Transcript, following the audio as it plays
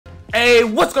Hey,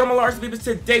 what's going on, my large people?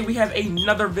 Today we have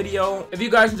another video. If you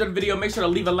guys enjoyed the video, make sure to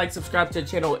leave a like, subscribe to the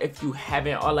channel if you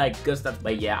haven't, all that good stuff.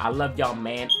 But yeah, I love y'all,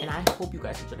 man, and I hope you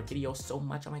guys enjoyed the video so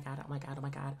much. Oh my god, oh my god, oh my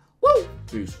god. Woo!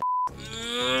 Peace.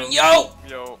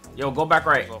 Yo, go back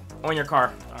right on your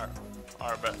car.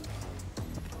 Alright, bet.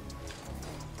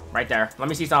 Right there. Let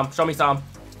me see some. Show me some.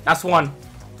 That's one.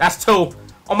 That's two.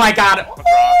 Oh my god.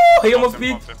 Ooh, he almost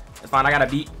beat. It's fine. I got a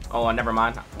beat. Oh, never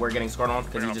mind. We're getting scored on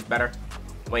because he's just better.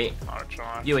 Wait.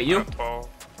 You.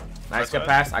 Nice, good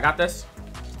pass. I got this.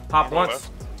 Pop once.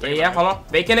 Yeah. Hold on.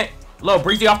 Faking it. Little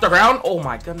breezy off the ground. Oh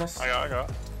my goodness. I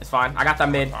got. It's fine. I got that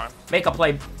mid. Make a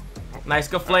play. Nice,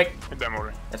 good flick.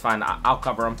 It's fine. I'll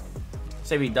cover him.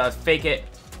 See what he does. Fake it.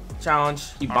 Challenge.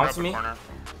 He bumps me.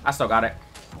 I still got it.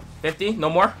 50. No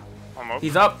more.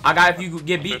 He's up. I got it if you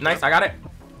get beat. Nice. I got it.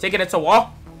 Taking it to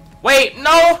wall. Wait.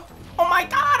 No. Oh my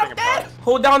god. I'm dead.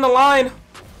 Hold down the line.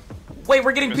 Wait.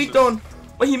 We're getting peeked on.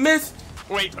 Wait. He missed.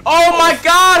 Wait. Oh my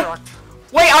god.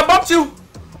 Wait. I bumped you.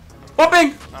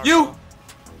 Bumping. You.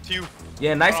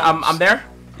 Yeah. Nice. I'm there.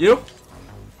 You.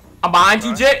 I'm behind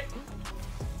you, Jit.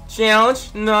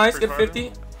 Challenge. Nice. Good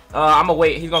 50. I'm gonna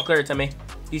wait. He's gonna clear it to me.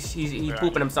 He's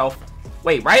pooping himself.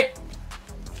 Wait, right?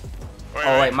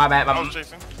 Oh wait, my bad.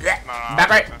 Back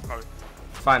right.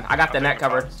 Fine. I got the net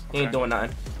covered. He ain't doing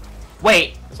nothing.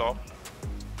 Wait.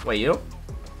 Wait, you?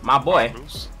 My boy.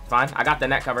 Fine. I got the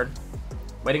net covered.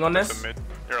 Waiting on this.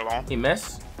 He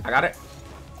missed. I got it.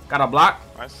 Got a block.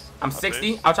 I'm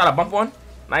 60. I'll try to bump one.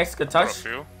 Nice. Good touch.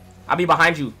 I'll be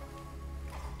behind you.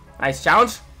 Nice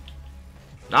challenge.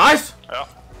 Nice.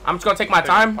 I'm just gonna take my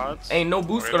time. Ain't no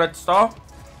boost. Gonna stall.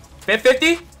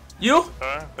 50. You?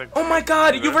 Oh my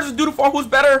god. You versus Dutiful. Who's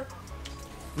better?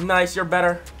 Nice. You're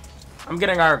better. I'm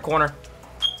getting our corner.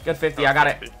 Good 50. I got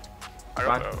it.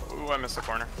 I missed the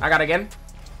corner. I got it again.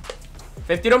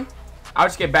 50'd them. I'll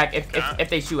just get back. If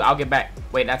they shoot, I'll get back.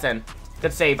 Wait, that's in.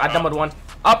 Good save. I demoed one.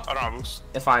 Up. I don't have boost.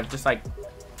 It's fine. Just like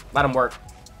let him work.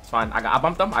 It's fine. I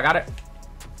bumped them. I got it.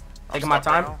 Taking my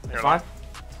time. It's fine.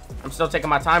 I'm still taking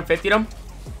my time. 50'd them.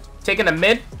 Taking the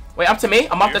mid. Wait, up to me.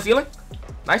 I'm off the ceiling.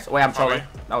 Nice. Wait, I'm trolling.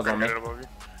 That was on me.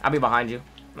 I'll be behind you.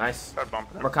 Nice.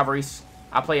 Recoveries.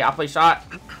 I'll play shot.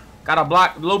 Got a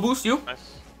block. Low boost. You.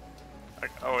 Nice.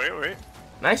 Oh, wait.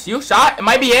 Nice. You. Shot. It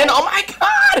might be in. Oh my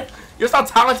god. You're so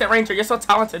talented, Ranger. You're so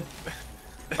talented.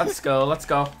 Let's go. Let's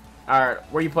go. Alright.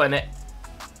 Where you putting it?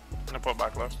 I'm gonna put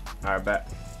back left. Alright,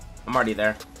 bet. I'm already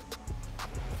there.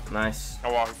 Nice.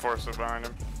 I'll walk force it behind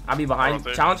him. I'll be behind.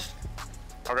 Challenge.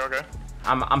 Okay.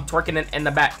 I'm twerking it in the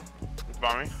back. He's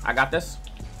bumped me. I got this.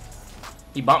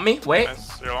 He bumped me. Wait.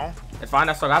 Nice. You're long. It's fine.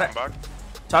 I still got it.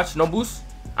 Touch. No boost.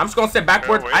 I'm just gonna sit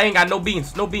backward. I ain't got no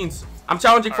beans. No beans. I'm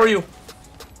challenging for you.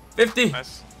 50.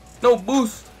 Nice. No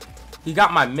boost. He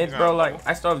got my mid, bro. Like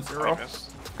I still have 0.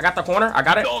 I got the corner. I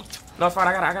got it. No, it's fine.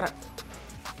 I got it.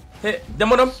 Hit.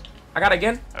 Demo them. I got it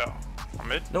again. Yeah. I'm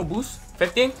mid. No boost.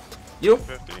 15. You.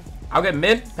 50. I'll get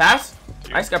mid. Pass.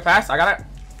 Nice. Good pass. I got it.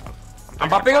 I'm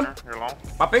bumping him. You're long.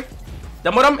 Bumping.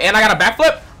 Demo them. And I got a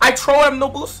backflip. I troll him. No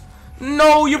boost.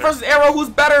 No. You versus Arrow. Who's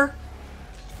better?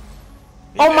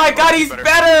 Oh my god. He's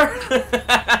better.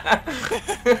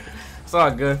 It's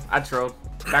all good. I trolled.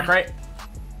 Back right.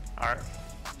 Alright.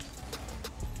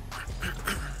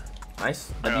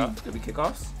 Nice. Did we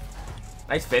kickoffs?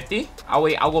 Nice 50. I'll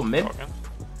wait. I'll go mid.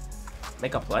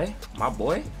 Make a play. My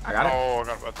boy. I got it. Oh, I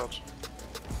got a bad touch.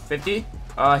 50.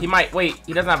 He might. Wait.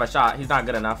 He doesn't have a shot. He's not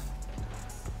good enough.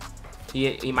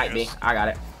 He might be. I got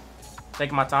it.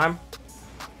 Taking my time.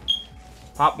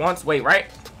 Pop once. Wait. Right.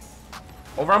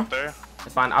 Over him.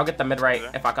 It's fine. I'll get the mid right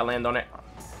if I can land on it.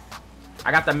 I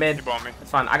got the mid.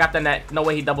 It's fine. I got the net. No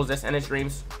way he doubles this in his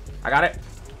dreams. I got it.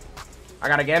 I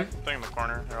got again. Thing in the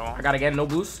corner. I got again. No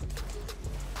boost.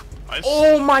 Nice.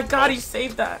 Oh my god, he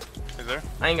saved that. He's there.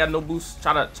 I ain't got no boost.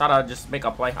 Try to just make a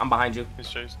play. I'm behind you. He's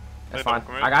chased. It's fine.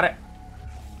 I got it.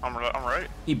 I'm right.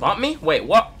 He bumped me? Wait,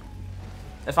 what?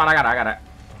 It's fine. I got it.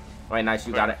 Wait, nice.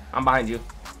 You got it. I'm behind you.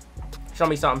 Show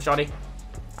me something, shorty.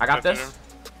 I got this.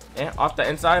 Yeah, off the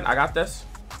inside. I got this.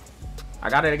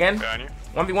 I got it again.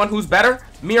 1v1. Who's better?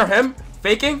 Me or him?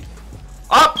 Faking.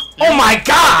 Up. Oh my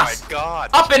gosh. Oh my god.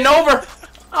 Up and over.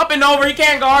 Up and over. He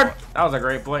can't guard. That was a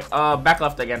great play. Back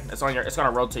left again. It's on your. It's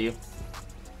gonna roll to you.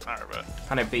 Alright, bet.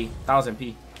 100 P. 1000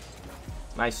 P.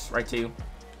 Nice. Right to you.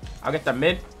 I'll get the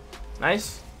mid.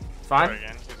 Nice. Fine.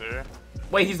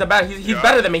 Wait, he's the best. He's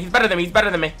better than me. He's better than me. He's better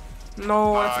than me.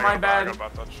 No, it's my bad.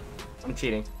 I'm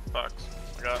cheating. I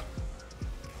got.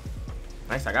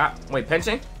 Nice. I got. Wait,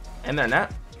 pinching. And they're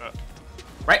net.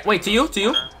 Right. Wait, to you.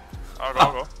 I'll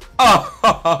go.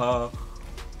 Oh.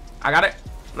 I got it.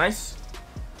 Nice.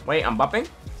 Wait, I'm bumping.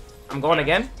 I'm going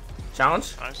again.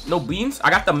 Challenge. Nice. No beams. I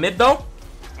got the mid though.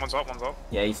 One's up, one's up.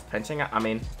 Yeah, he's pinching. I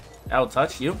mean, L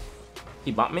touch you.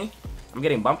 He bumped me. I'm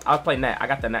getting bumped. I'll play net. I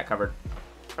got the net covered.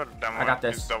 I got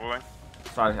this. He's doubling.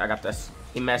 Sorry, I got this.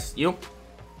 He messed you.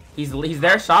 He's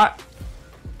there. Shot.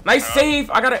 Nice save.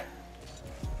 I got it.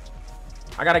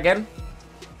 I got it again.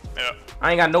 Yeah.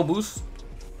 I ain't got no boost.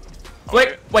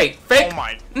 Flick. Wait. Fake. Oh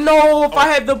my. No. If I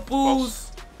had the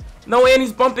boost. No, and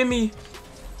he's bumping me.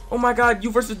 Oh my God.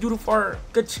 You versus Doodlefart.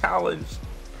 Good challenge.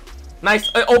 Nice.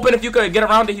 Open if you could get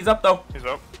around it. He's up though. He's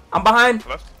up. I'm behind.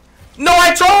 Left. No,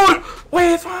 I trolled.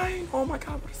 Wait, it's fine. Oh my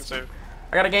God. What is Save.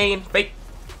 I got a gain. Fake.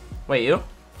 Wait, you?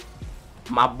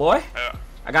 My boy? Yeah.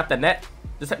 I got the net.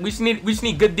 We just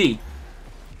need good D.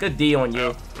 Good D on you.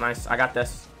 Yeah. Nice. I got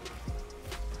this.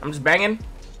 I'm just banging.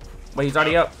 Wait, he's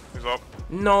already up. He's up.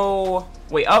 No.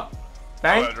 Wait, up.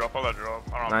 Bang. I'll let it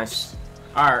drop. I don't nice.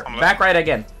 Alright, back right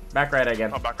again. Back right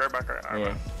again. Oh, back right. All right,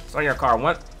 yeah. It's on your car.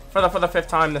 What? For the 5th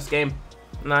time this game.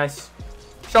 Nice.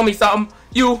 Show me something.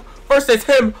 You versus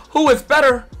him. Who is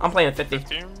better? I'm playing 50.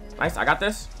 15. Nice. I got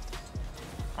this.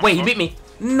 Wait, he beat me.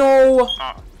 No.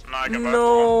 I got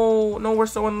no. No, we're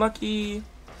so unlucky.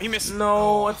 He missed.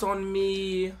 No, it's on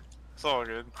me. It's all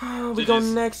good. We go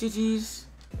next, GG's.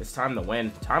 It's time to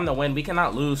win. Time to win. We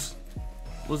cannot lose.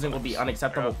 Losing will be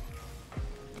unacceptable.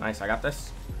 Nice. I got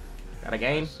this. Got a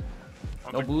gain.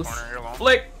 No boost.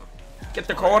 Flick. Get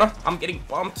the corner. I'm getting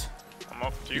bumped. I'm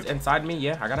up to you. He's inside me.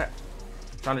 Yeah, I got it.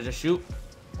 Trying to just shoot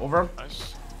over him.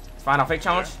 Nice. Fine. I'll fake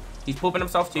challenge. He's pooping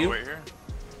himself to you. Wait here.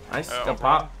 Nice. Good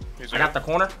pop. I got the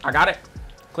corner. I got it.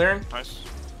 Clearing. Nice.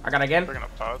 I got again. Picking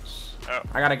up pods. Yeah.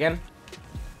 I got again.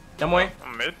 Dumb way.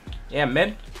 I'm mid. Yeah,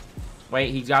 mid.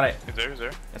 Wait, he's got it. He's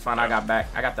there. It's fine. I got back.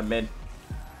 I got the mid.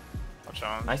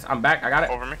 Nice. I'm back. I got it.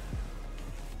 Over me.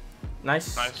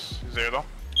 Nice. Nice. He's there though.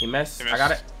 He missed. I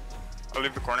got it. I'll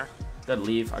leave the corner. Good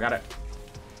leave. I got it.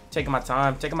 Taking my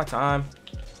time.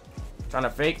 Trying to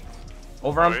fake.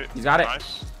 Over him. He's got it.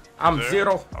 Nice. I'm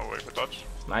 0. I'll wait for touch.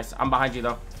 Nice. I'm behind you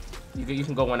though. You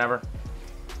can go whenever.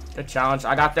 Good challenge.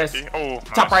 I got this. Oh,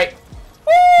 top right.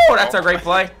 Woo! That's a great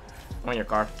play. On your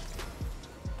car.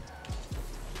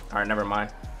 Alright, never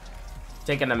mind.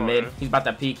 Taking the mid. He's about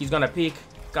to peek. He's gonna peek.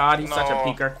 God, he's such a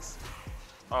peeker.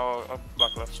 Oh,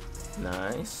 back left.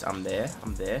 Nice. I'm there.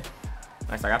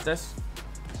 Nice. I got this.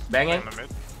 Banging.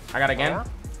 I got again.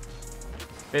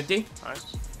 50. Nice.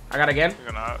 I got again.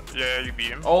 Yeah, you beat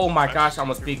him. Oh my gosh, I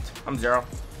almost peeked. I'm 0.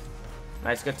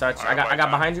 Nice, good touch. I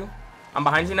got behind you. I'm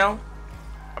behind you now.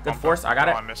 Good force. I got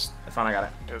it. I missed. That's fine. I got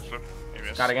it. He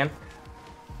missed. Got it again.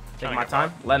 Taking my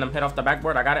time. Letting him hit off the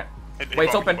backboard. I got it. Wait,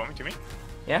 it's open.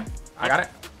 Yeah, I got it.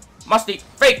 Musty.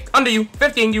 Fake. Under you.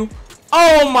 50ing you.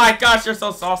 Oh my gosh, you're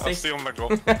so saucy. I'll steal the goal.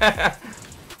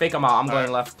 Fake him out. I'm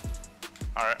going left.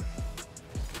 Alright.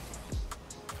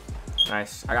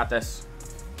 Nice. I got this.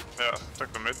 Yeah,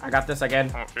 took the mid. I got this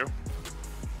again. I'm up you.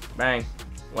 Bang.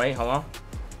 Wait, hold on.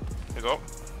 He's up.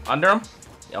 Under him?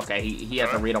 Okay, he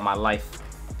has a read on my life.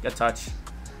 Good touch.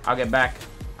 I'll get back.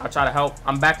 I'll try to help.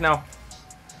 I'm back now.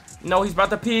 No, he's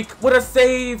about to peek. What a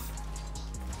save.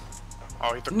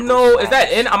 Oh, he took the no, is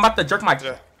that in? I'm about to jerk my...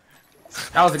 Yeah.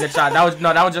 That was a good shot. That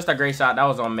was just a great shot. That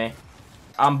was on me.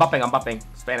 I'm bumping.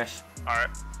 Spanish. Alright.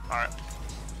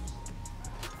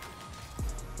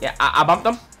 Yeah, I bumped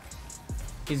him.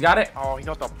 He's got it. Oh, he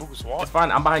got the boost. What? It's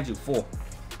fine. I'm behind you. Full.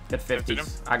 Good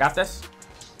 50s. I got this.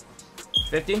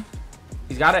 50.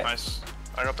 He's got it. Nice.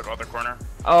 I got the other corner.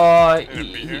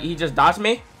 He just dodged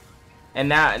me. And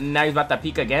now he's about to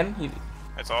peek again.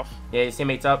 It's off. Yeah, his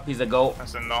teammate's up. He's a goat. I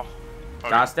said no. Okay.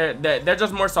 Gosh, they're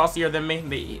just more saucier than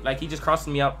me. Like, he just crossed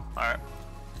me up. Alright.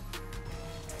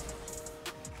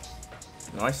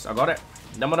 Nice. I got it.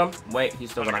 Done with him. Wait,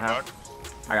 he's still gonna have.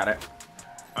 I got it.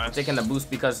 Nice. I'm taking the boost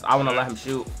because I want to let him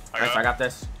shoot. Nice, I got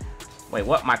this. Wait,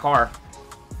 what? My car.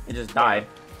 It just died.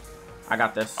 I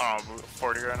got this. Oh,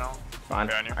 40 right now. Fine.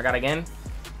 I got again.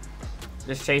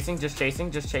 Just chasing.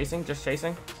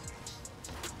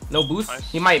 No boost.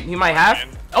 Nice. He might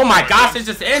have. Oh my gosh, it's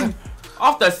just in.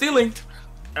 Off the ceiling.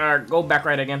 Alright, go back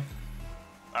right again.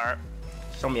 Alright.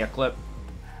 Show me a clip.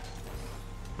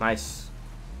 Nice.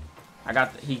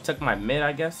 He took my mid,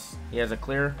 I guess. He has a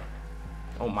clear.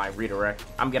 Oh my, redirect.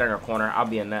 I'm getting a corner. I'll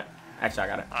be in net. Actually, I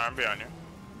got it. I'm behind you.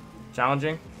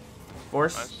 Challenging.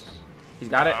 Force. Nice. He's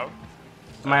got it.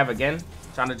 He might have again.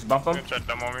 Trying to just bump him.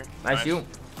 Nice you.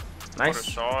 Nice. What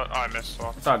a shot. Oh, I missed.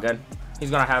 It's all good.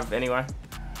 He's gonna have anyway.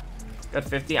 Good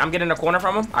 50. I'm getting a corner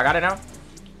from him. I got it now.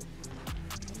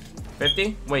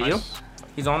 50. Wait, you?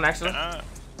 He's on actually. I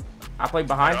played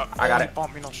behind. I got it.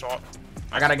 Bump me, no shot.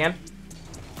 I got again.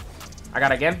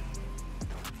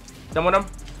 Done with him.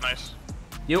 Nice.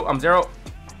 You, I'm 0.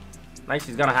 Nice,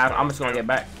 he's gonna have it. I'm just gonna get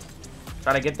back.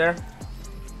 Try to get there.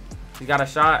 He got a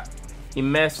shot. He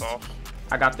missed.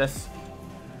 I got this.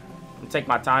 I'm take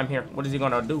my time here. What is he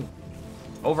gonna do?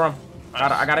 Over him.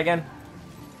 Nice. I got it again.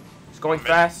 It's going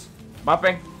fast.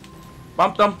 Bumping.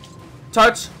 Bumped him.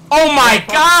 Touch. Oh my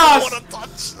gosh! What a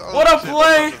touch! Oh, what a shit,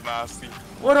 play! Nasty.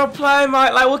 What a play,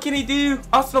 man. Like, what can he do?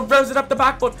 Arsenal revs it up the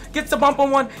backboard. Gets the bump on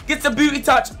one. Gets the beauty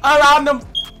touch around him.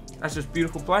 That's just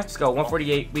beautiful play. Let's go.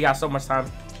 148. We got so much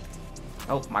time.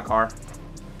 Oh, my car.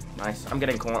 Nice. I'm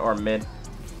getting corner or mid.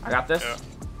 I got this. Yeah.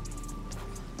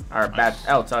 Alright, bad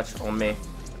L touch on me.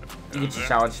 You get your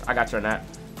challenge. I got your net.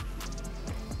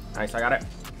 Nice, I got it.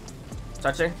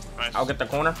 Touching. Nice. I'll get the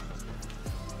corner.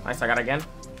 Nice, I got it again.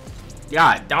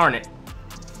 God darn it.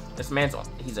 This man's on.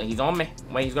 He's on me.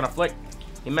 Wait, he's gonna flick.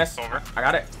 He missed. Over. I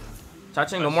got it.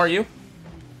 Touching. Nice. No more you.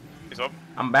 He's up.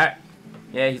 I'm back.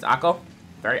 Yeah, he's Akko.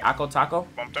 Very Akko Taco.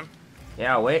 Bumped him.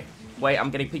 Yeah, wait. Wait, I'm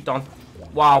getting peeked on.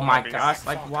 Wow, my gosh.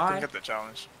 Like, why? Get the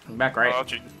challenge. Back right. Oh, I'll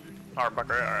cheat. Alright, back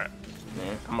right. Alright.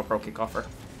 Yeah, I'm a pro kickoffer.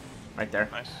 Right there.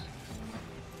 Nice.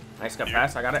 Nice, got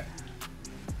pass. I got it.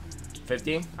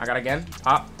 15. I got again.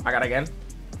 Pop. I got again.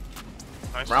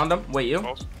 Nice. Round him. Wait, you.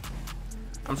 Close.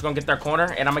 I'm just gonna get their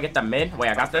corner and I'm gonna get the mid. Wait,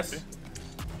 I got this.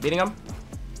 Beating him.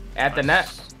 At the net.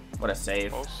 What a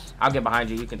save. Close. I'll get behind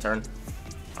you. You can turn.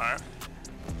 Alright.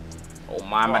 Oh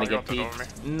my, I'm about to get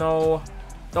peeked. No.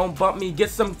 Don't bump me. Get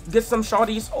some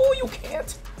shorties. Oh, you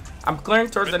can't. I'm clearing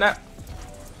towards the net.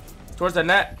 Towards the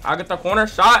net. I'll get the corner.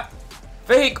 Shot.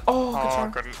 Fake. Oh, I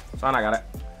couldn't. Son, I got it.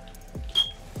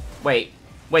 Wait.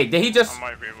 Wait, did he just... I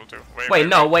might be able to. Wait,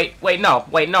 no. Like,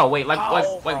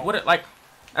 what it, like...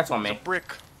 That's on me. It's a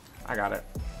brick. I got it.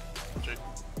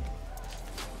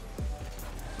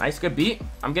 Nice, good beat.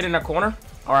 I'm getting a corner.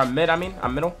 Or a mid, I mean.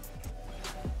 I'm middle.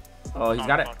 Oh, he's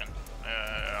got it.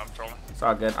 Yeah, I'm trolling. It's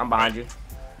all good. I'm behind you.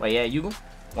 Wait, yeah, you.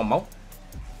 One more.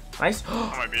 Nice.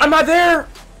 I'm not there.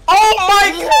 Oh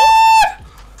my god!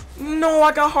 No,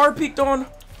 I got hard peeked on.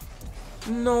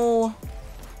 No.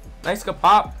 Nice, good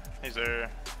pop. He's there.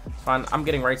 It's fine. I'm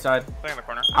getting right side. Stay in the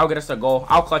corner. I'll get us a goal.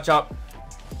 I'll clutch up.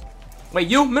 Wait,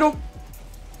 you middle.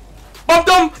 Bumped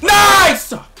him.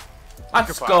 Nice.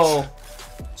 Let's go.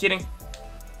 Cheating.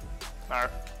 Alright.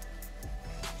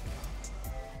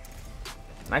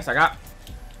 Nice, I got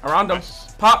around him.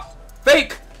 Nice. Pop.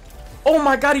 Fake. Oh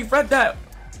my god, he read that.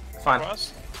 It's fine.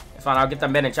 It's fine. I'll get the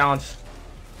mid and challenge.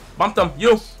 Bumped him.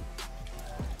 You.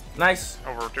 Nice.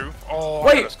 Over 2. Oh,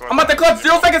 wait. I'm about to clutch.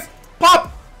 0 seconds.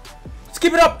 Pop. Let's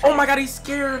keep it up. Oh my god, he's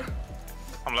scared.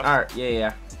 I'm left. Alright,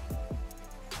 yeah.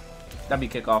 That'd be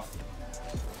kickoff.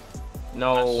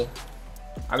 No. Nice.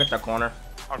 I'll get that corner.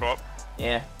 I'll go up.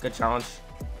 Yeah, good challenge.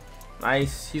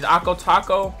 Nice. He's Akko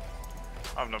Taco.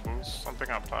 I have no boost. I'm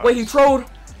picking up pass. Wait, he trolled.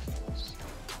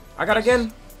 I got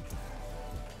again.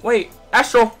 Wait,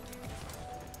 Astro.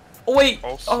 Oh, wait.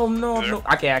 Pulse. Oh no, no.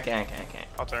 I can't.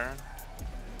 I'll turn.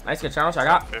 Nice, good challenge. I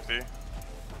got 50.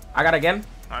 I got again.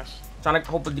 Nice. Trying to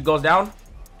hope it goes down.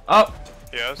 Up.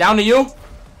 Yes. Down to you.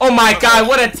 Oh my god,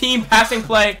 what a team passing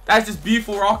play. That's just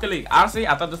beautiful Rocket League. Honestly,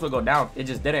 I thought this would go down. It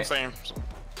just didn't. Same.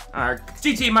 Alright.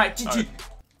 GG, Mike. GG.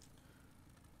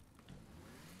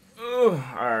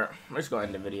 Alright. Let's go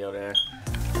end the video there.